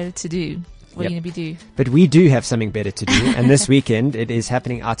nothing better to do, what are you going to be do? But we do have something better to do, and this weekend it is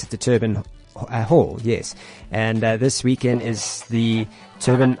happening out at the Turban Hall, yes. And this weekend is the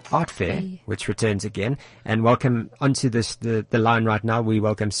Turban Art Fair, which returns again. And welcome onto the line right now. We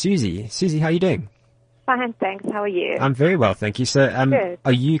welcome Susie. Susie, how are you doing? Fine, thanks. How are you? I'm very well, thank you. So, Good.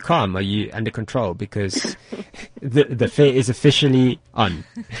 are you calm? Are you under control? Because the fair is officially on.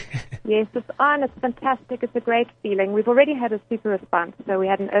 Yes, it's on. It's fantastic. It's a great feeling. We've already had a super response. So we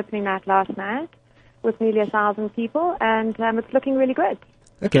had an opening night last night with nearly 1,000 people, and it's looking really good.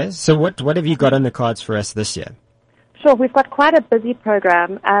 Okay, so what have you got on the cards for us this year? Sure, we've got quite a busy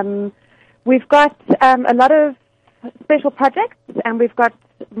program. We've got a lot of special projects, and we've got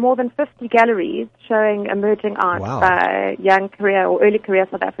more than 50 galleries showing emerging art by young career or early career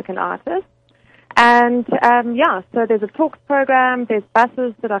South African artists. And so there's a talks program, there's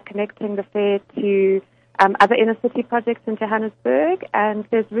buses that are connecting the fair to other inner city projects in Johannesburg, and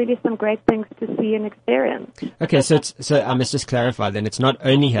there's really some great things to see and experience. Okay, so I must just clarify then, it's not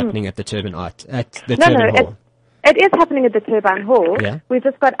only happening at the Turban Hall. It is happening at the Turban Hall. Yeah. We've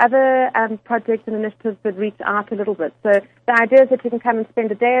just got other projects and initiatives that reach out a little bit. So the idea is that you can come and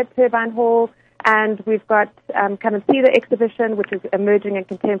spend a day at Turban Hall, and we've got come and see the exhibition, which is emerging and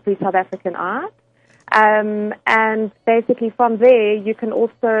contemporary South African art. And basically from there, you can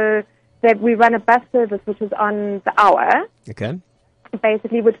also, we run a bus service which is on the hour. Okay.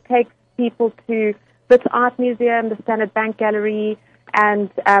 Basically, which takes people to Wits Art Museum, the Standard Bank Gallery, and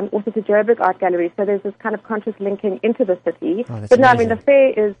also to Joburg Art Gallery. So there's this kind of conscious linking into the city. Oh, but no, I mean the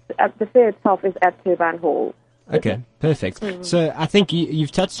fair itself is at Turban Hall. Okay, perfect. So I think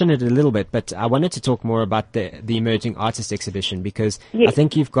you've touched on it a little bit, but I wanted to talk more about the emerging artist exhibition, because I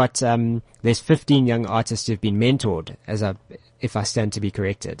think you've got there's 15 young artists who've been mentored, if I stand to be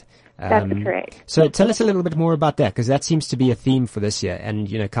corrected. That's correct. So tell us a little bit more about that, because that seems to be a theme for this year, and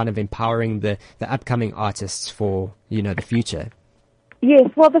you know, kind of empowering the upcoming artists for, you know, the future.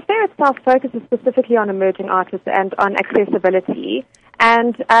 Yes, well, the fair itself focuses specifically on emerging artists and on accessibility,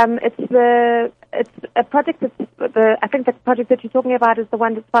 and it's a project I think the project that you're talking about is the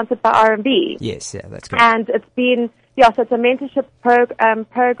one that's sponsored by RMB. Yes, yeah, that's correct. And it's been so it's a mentorship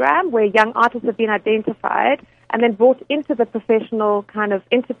program where young artists have been identified and then brought into the professional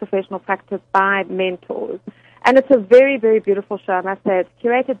practice by mentors. And it's a very, very beautiful show, I must say. It's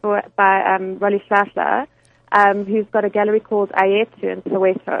curated by Rolly Schlafler, who's got a gallery called Ayetu in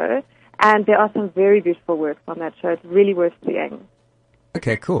Soweto, and there are some very beautiful works on that show. It's really worth seeing.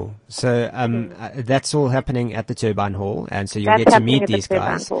 Okay, cool. So that's all happening at the Turban Hall, and so you'll get to meet these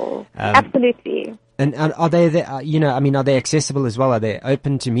guys. Absolutely. And are they there, you know, I mean, are they accessible as well? Are they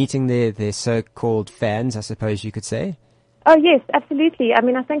open to meeting their so-called fans, I suppose you could say? Oh, yes, absolutely. I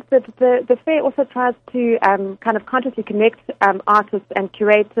mean, I think that the fair also tries to kind of consciously connect artists and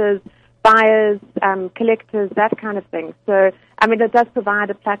curators, buyers, collectors, that kind of thing. So, I mean, it does provide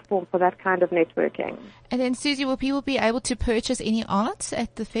a platform for that kind of networking. And then, Susie, will people be able to purchase any art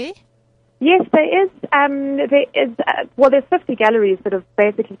at the fair? Yes, there is. There's 50 galleries that have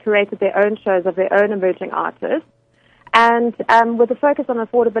basically curated their own shows of their own emerging artists. And with a focus on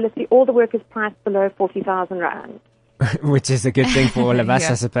affordability, all the work is priced below 40,000 rand. Which is a good thing for all of us,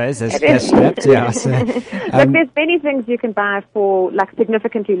 I suppose. It is. Yeah, so, but there's many things you can buy for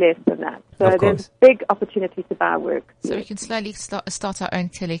significantly less than that. So there's big opportunity to buy work. So we can slowly start our own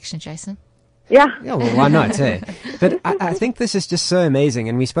collection, Jason. Yeah. Yeah, well, why not, eh? But I think this is just so amazing,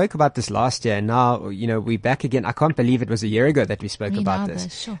 and we spoke about this last year, and now, you know, we're back again. I can't believe it was a year ago that we spoke about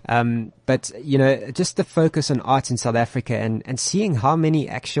this. Sure. But, you know, just the focus on art in South Africa and seeing how many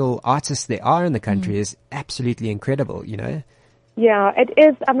actual artists there are in the country is absolutely incredible, you know? Yeah, it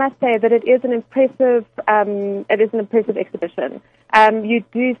is. I must say that it is an impressive exhibition. You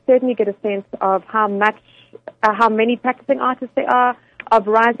do certainly get a sense of how many practicing artists there are, of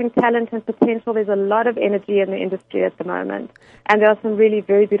rising talent and potential. There's a lot of energy in the industry at the moment, and there are some really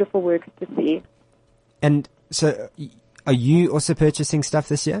very beautiful works to see. And so, are you also purchasing stuff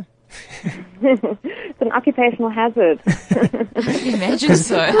this year? It's an occupational hazard. Imagine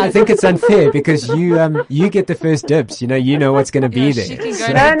so. I think it's unfair because you get the first dibs. You know what's going to be there.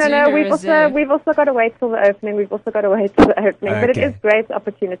 No. We've also got to wait till the opening. But it is a great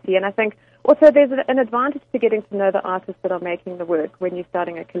opportunity, and I think also there's an advantage to getting to know the artists that are making the work when you're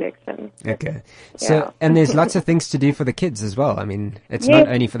starting a collection. Okay. So and there's lots of things to do for the kids as well. I mean, it's not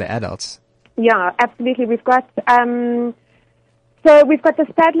only for the adults. Yeah, absolutely. We've got we've got the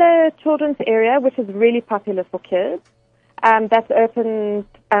Stadler Children's Area, which is really popular for kids. That's open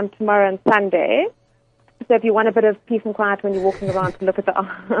tomorrow and Sunday. So if you want a bit of peace and quiet when you're walking around to look at the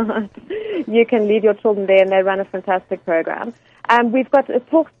art, you can leave your children there, and they run a fantastic program. We've got a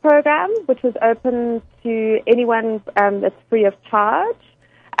talks program, which is open to anyone. It's free of charge.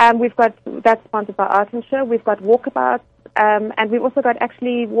 That's sponsored by Art and Show. We've got walkabouts, and we've also got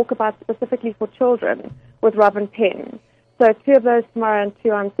actually walkabouts specifically for children with Robin Penn. So 2 of those tomorrow and 2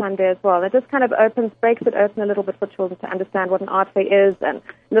 on Sunday as well. It just kind of breaks it open a little bit for children to understand what an art fair is, and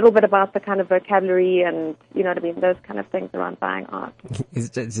a little bit about the kind of vocabulary and, you know what I mean, those kind of things around buying art.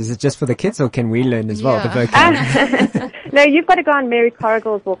 Is it just for the kids, or can we learn as well, the vocabulary? No, you've got to go on Mary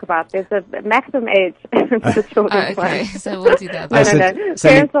Corrigal's walkabout. There's a maximum age for the children's one. So we'll do that. No.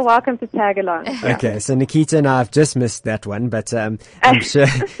 Parents are welcome to tag along. Yeah. Okay, so Nikita and I have just missed that one, but I'm sure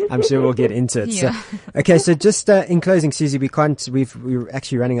we'll get into it. Yeah. So, okay, so just in closing, Susie, we're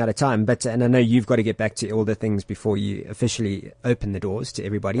actually running out of time, and I know you've got to get back to all the things before you officially open the doors to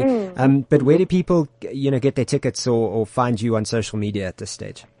everybody. But where do people, get their tickets or find you on social media at this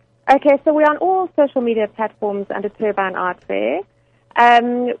stage? Okay, so we're on all social media platforms under Turbine Art Fair.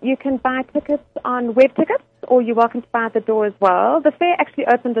 You can buy tickets on web tickets, or you're welcome to buy at the door as well. The fair actually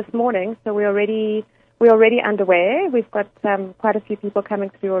opened this morning, so we're already underway. We've got quite a few people coming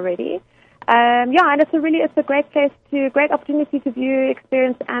through already. And it's a great place great opportunity to view,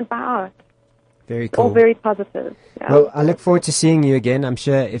 experience, and buy art. Very cool. All very positive. Yeah. Well, I look forward to seeing you again. I'm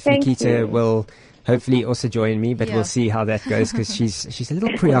sure if Thank Nikita you. will hopefully also join me, but we'll see how that goes, because she's a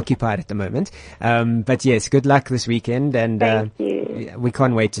little preoccupied at the moment. But yes, good luck this weekend, and Thank you. We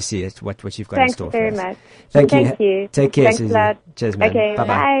can't wait to see it. What you've got in Thanks store very for us. much. Thank you. Take care, Thanks Susie. a lot. Cheers, man. Okay,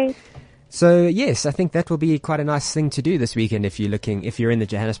 Bye-bye. bye. So yes, I think that will be quite a nice thing to do this weekend if you're in the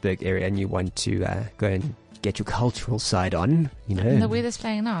Johannesburg area and you want to go and get your cultural side on. And the weather's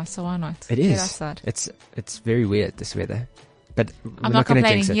playing now, so why not? It Get is. outside. It's very weird, this weather. But I'm we're not going to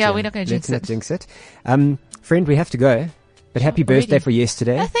complaining. jinx it. Yeah, we're not going to jinx Let's not jinx it. Friend, we have to go. But happy birthday for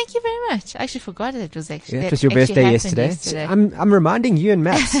yesterday. Oh, thank you very much. I actually forgot it was actually. Yeah, it was your birthday yesterday. I'm reminding you and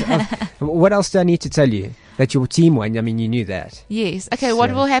Maps. What else do I need to tell you? That your team won. I mean, you knew that. Yes. Okay.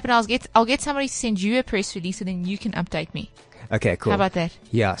 What will happen? I'll get somebody to send you a press release, and then you can update me. Okay, cool. How about that?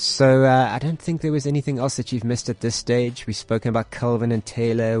 Yeah. So I don't think there was anything else that you've missed at this stage. We've spoken about Calvin and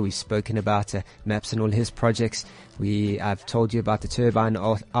Taylor. We've spoken about Maps and all his projects. I've told you about the Turbine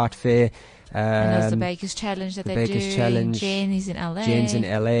Art Fair. And there's the Baker's Challenge that they're doing. Challenge. Jen is in LA. Jen's in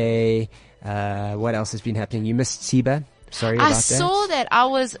LA. What else has been happening? You missed Seba. Sorry about that. I saw that.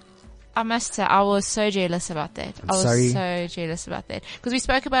 I must say, I was so jealous about that. I was so jealous about that. Because we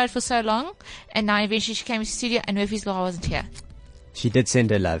spoke about it for so long, and now eventually she came to the studio, and Murphy's Law wasn't here. She did send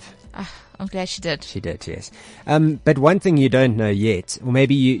her love. I'm glad she did. She did, yes. But one thing you don't know yet, or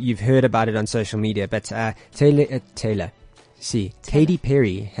maybe you've heard about it on social media, but Katy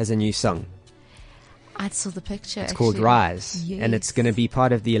Perry has a new song. I saw the picture. It's called Rise, and it's going to be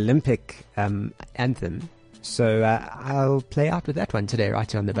part of the Olympic anthem. So I'll play out with that one today,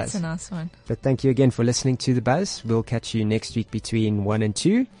 right here on The Buzz. That's a nice one. But thank you again for listening to The Buzz. We'll catch you next week between 1 and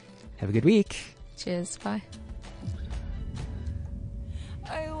 2. Have a good week. Cheers. Bye.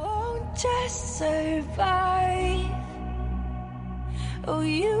 I won't just survive. Oh,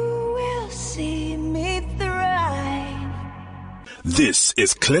 you will see me thrive. This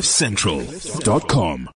is CliffCentral.com.